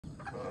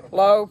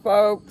Hello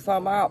folks,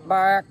 I'm out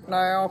back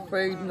now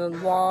feeding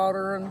and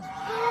watering.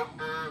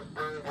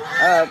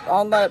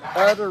 On that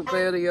other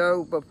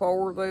video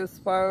before this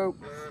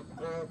folks,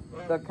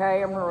 the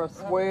camera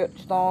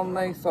switched on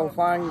me so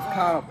things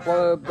kind of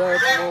flubbed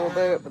up a little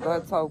bit, but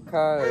that's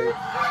okay.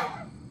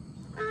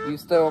 You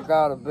still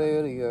got a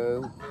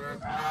video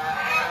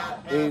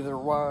either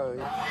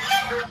way.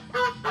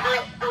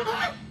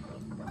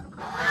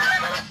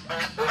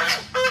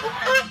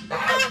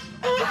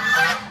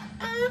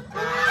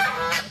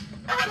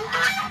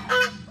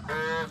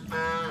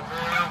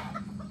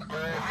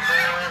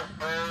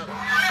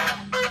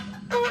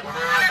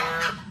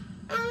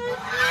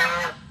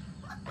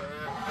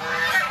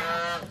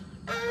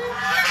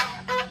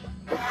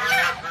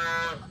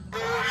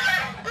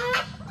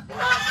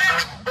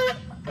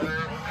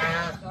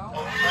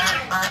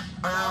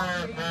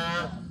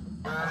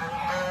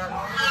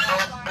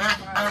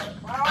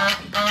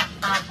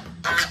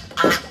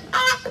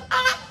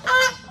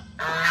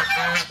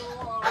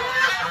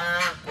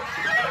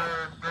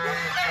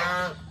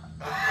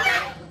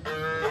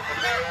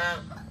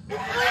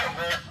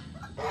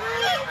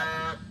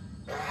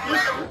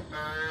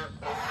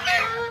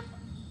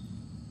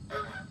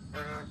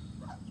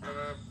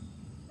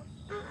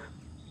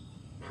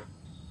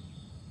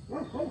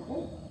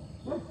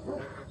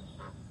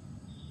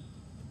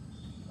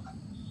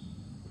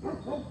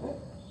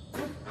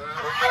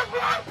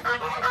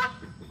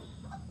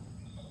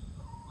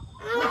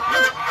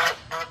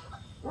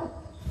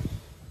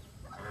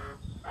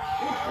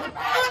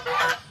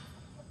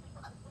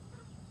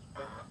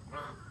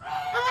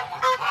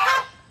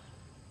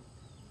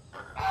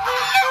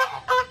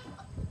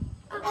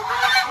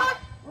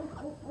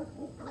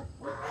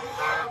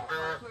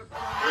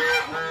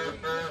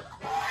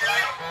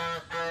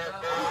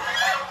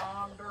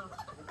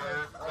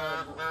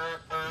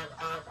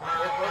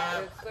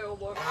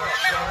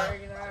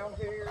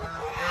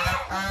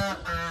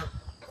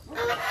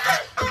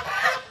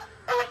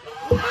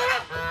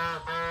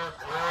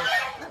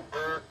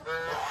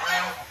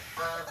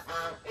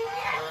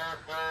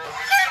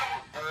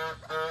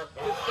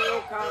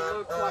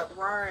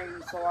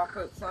 So I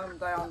put some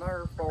down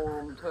there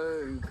for them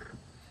too.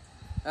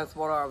 That's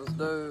what I was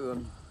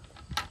doing.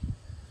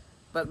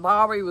 But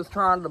Bobby was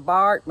trying to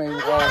bite me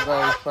with all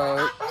those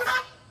folks.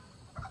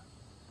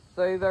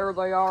 See, there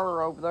they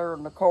are over there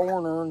in the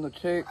corner and the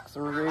chicks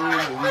are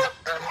eating.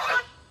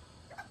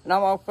 And I'm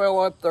gonna fill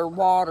up their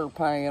water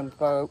pan,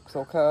 folks,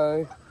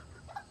 okay?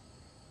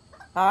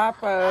 Hi,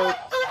 folks.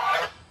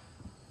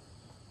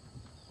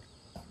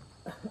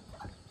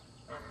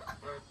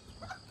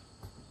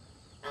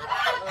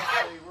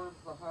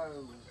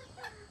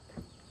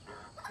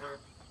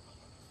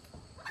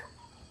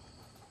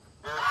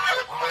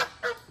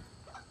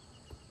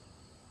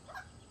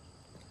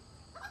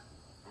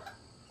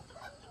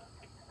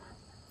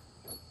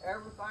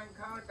 Everything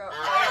kind of got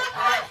messed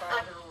up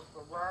out here with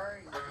the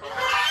rain.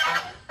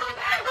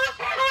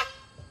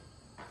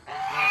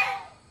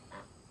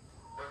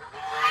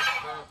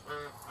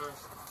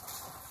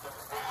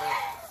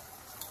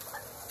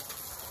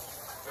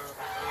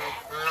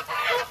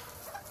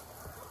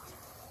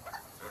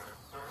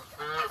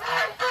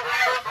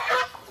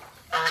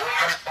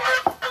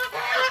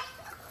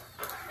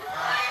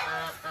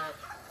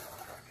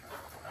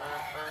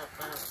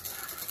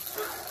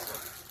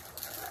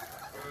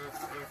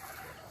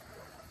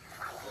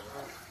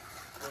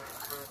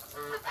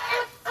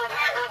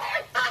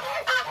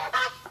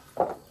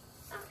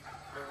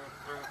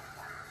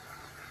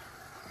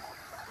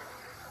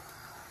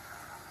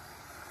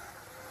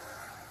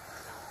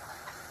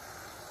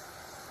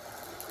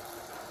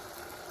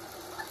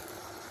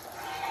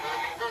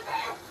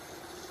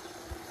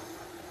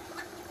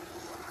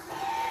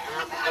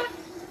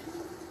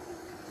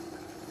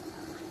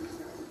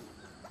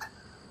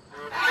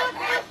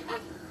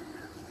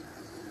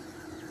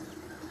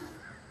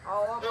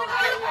 All I'm going to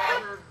do out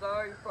here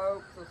today,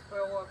 folks, is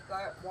fill up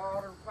that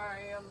water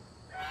pan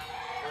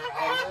and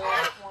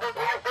this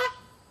one.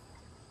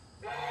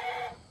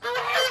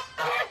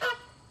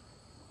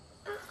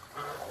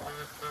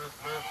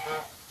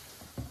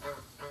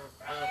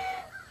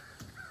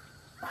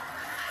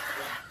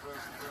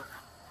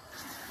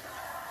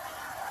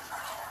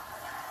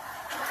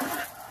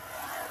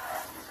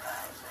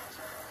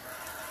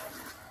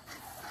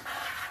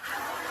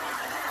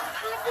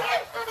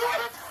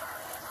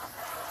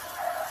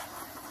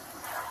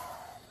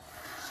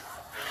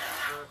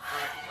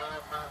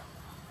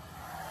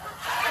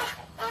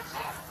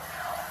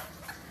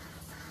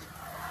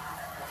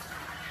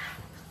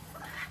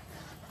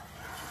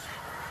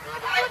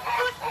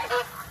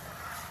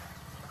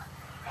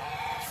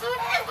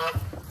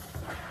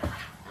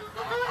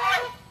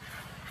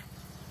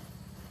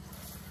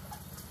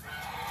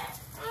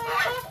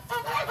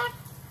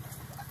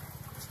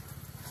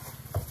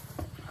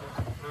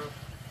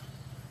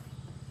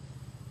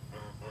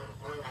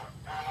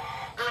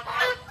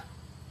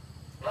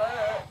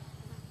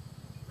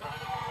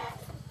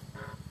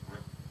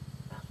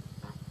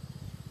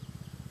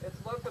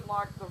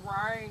 like the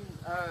rain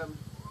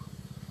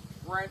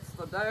rinsed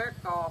the deck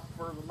off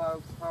for the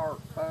most part,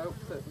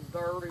 folks. It was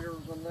dirtier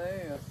than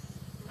this.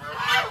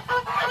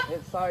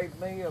 It saved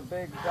me a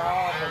big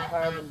job of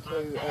having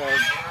to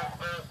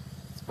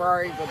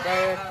spray the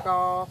deck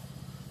off.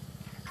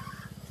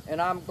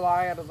 And I'm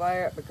glad of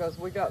that because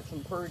we got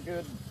some pretty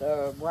good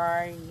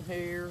rain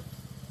here.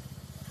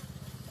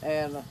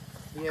 And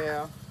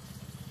yeah.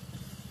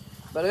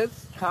 But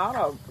it's kind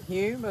of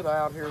humid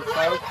out here,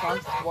 folks. I'm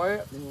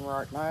sweating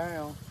right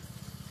now.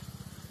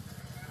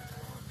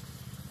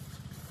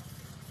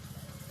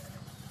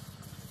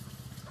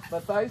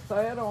 But they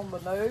said on the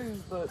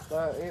news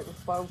that it was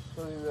supposed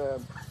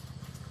to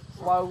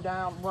slow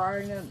down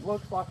raining. It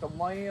looks like a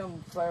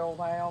limb fell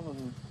down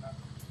and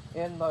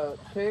in the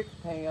chick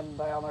pen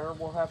down there.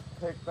 We'll have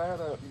to pick that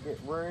up and get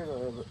rid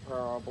of it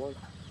probably.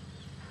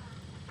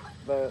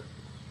 But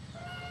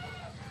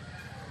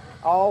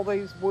all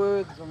these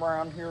woods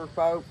around here,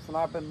 folks, and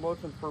I've been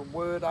looking for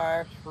wood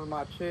ash for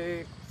my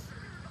chicks,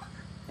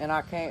 and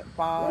I can't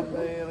find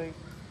any.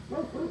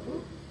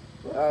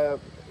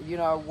 You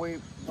know,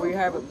 we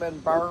haven't been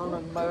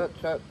burning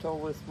much up till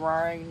this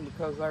rain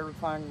because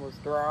everything was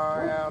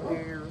dry out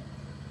here.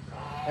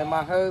 And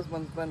my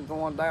husband's been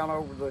going down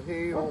over the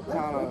hill,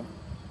 kind of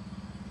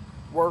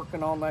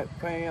working on that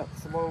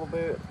fence a little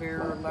bit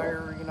here and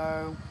there, you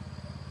know.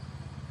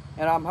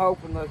 And I'm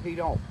hoping that he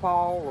don't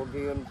fall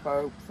again,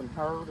 folks, and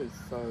hurt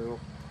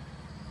himself.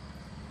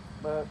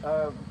 But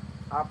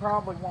I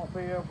probably won't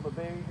be able to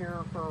be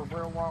here for a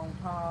real long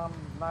time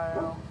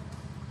now.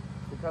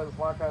 Because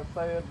like I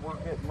said, we're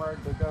getting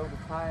ready to go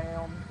to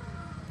town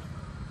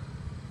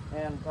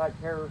and take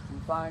care of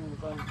some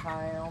things in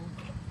town.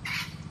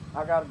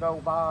 I gotta go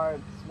by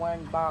and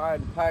swing by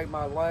and pay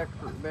my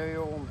electric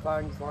bill and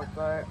things like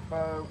that,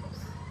 folks.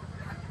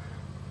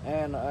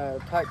 And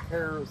take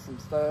care of some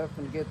stuff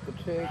and get the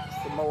chicks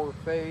some more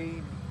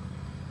feed.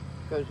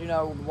 Because you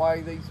know, the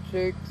way these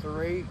chicks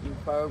are eating,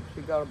 folks,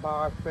 you gotta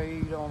buy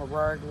feed on a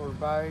regular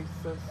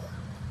basis.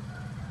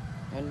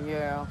 And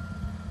yeah.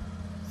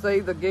 See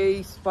the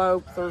geese,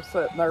 folks, they're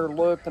sitting there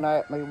looking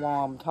at me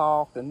while I'm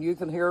talking. You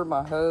can hear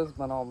my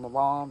husband on the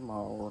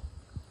lawnmower.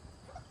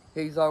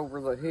 He's over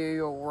the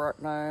hill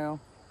right now.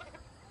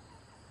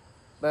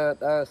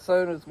 But as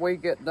soon as we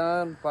get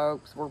done,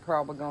 folks, we're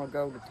probably going to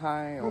go to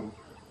town.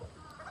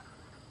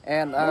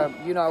 And,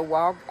 you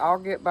know, I'll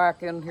get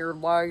back in here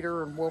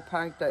later and we'll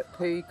paint that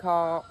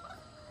peacock.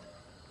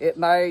 It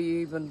may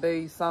even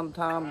be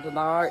sometime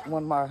tonight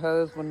when my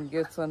husband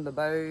gets into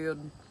bed.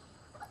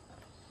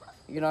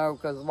 You know,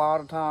 because a lot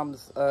of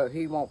times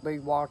he won't be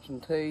watching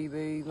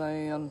TV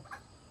then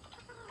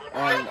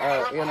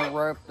and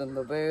interrupting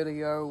the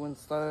video and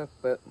stuff.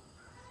 But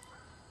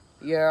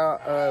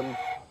yeah,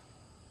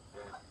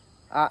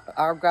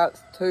 I've got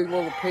two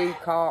little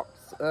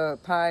peacocks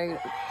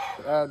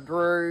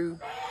drew.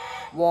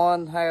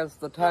 One has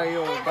the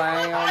tail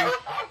down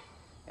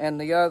and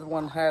the other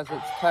one has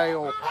its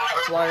tail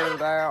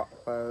flared out,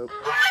 folks.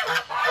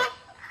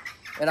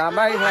 And I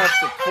may have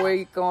to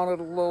tweak on it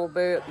a little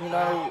bit, you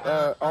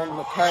know, on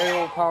the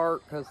tail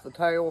part, because the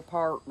tail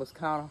part was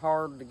kind of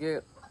hard to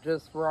get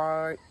just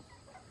right.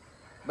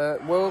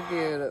 But we'll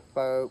get it,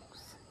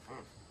 folks.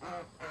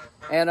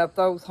 And if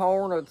those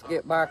hornets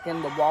get back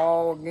in the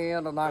wall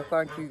again, and I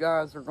think you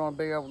guys are going to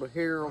be able to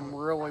hear them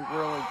really,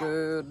 really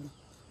good,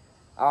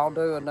 I'll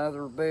do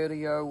another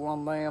video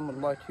on them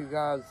and let you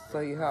guys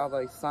see how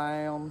they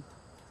sound.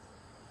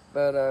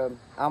 But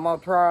I'm going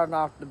to try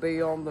not to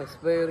be on this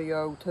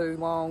video too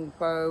long,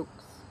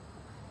 folks,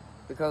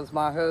 because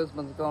my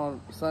husband's going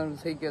to, as soon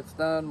as he gets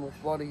done with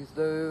what he's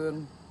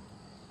doing,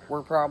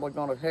 we're probably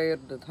going to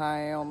head to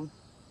town.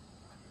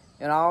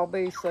 And I'll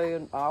be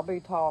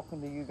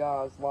talking to you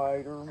guys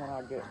later when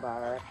I get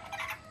back.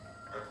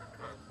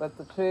 But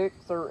the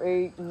chicks are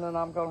eating, and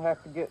I'm going to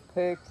have to get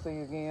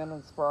Pixie again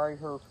and spray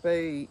her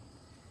feet,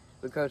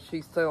 because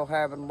she's still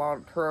having a lot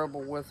of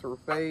trouble with her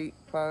feet,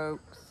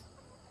 folks.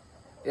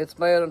 It's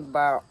been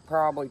about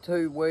probably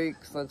 2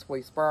 weeks since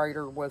we sprayed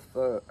her with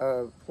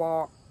the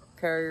flock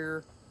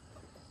care.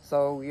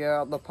 So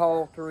yeah, the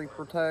poultry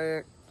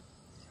protect.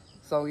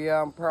 So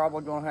yeah, I'm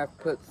probably going to have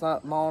to put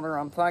something on her.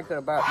 I'm thinking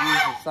about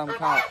using some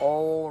kind of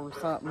oil or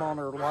something on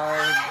her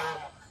legs.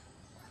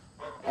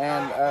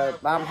 And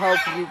I'm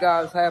hoping you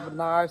guys have a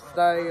nice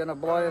day and a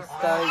blessed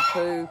day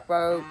too,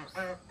 folks.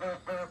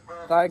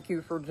 Thank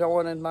you for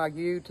joining my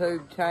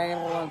YouTube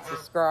channel and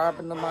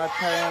subscribing to my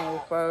channel,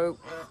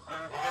 folks.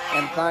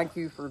 And thank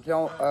you for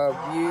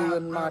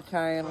viewing my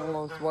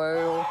channel as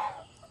well.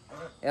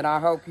 And I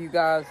hope you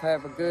guys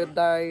have a good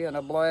day and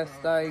a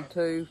blessed day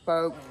too,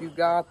 folks. You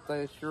got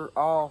this. You're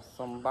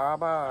awesome.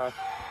 Bye-bye.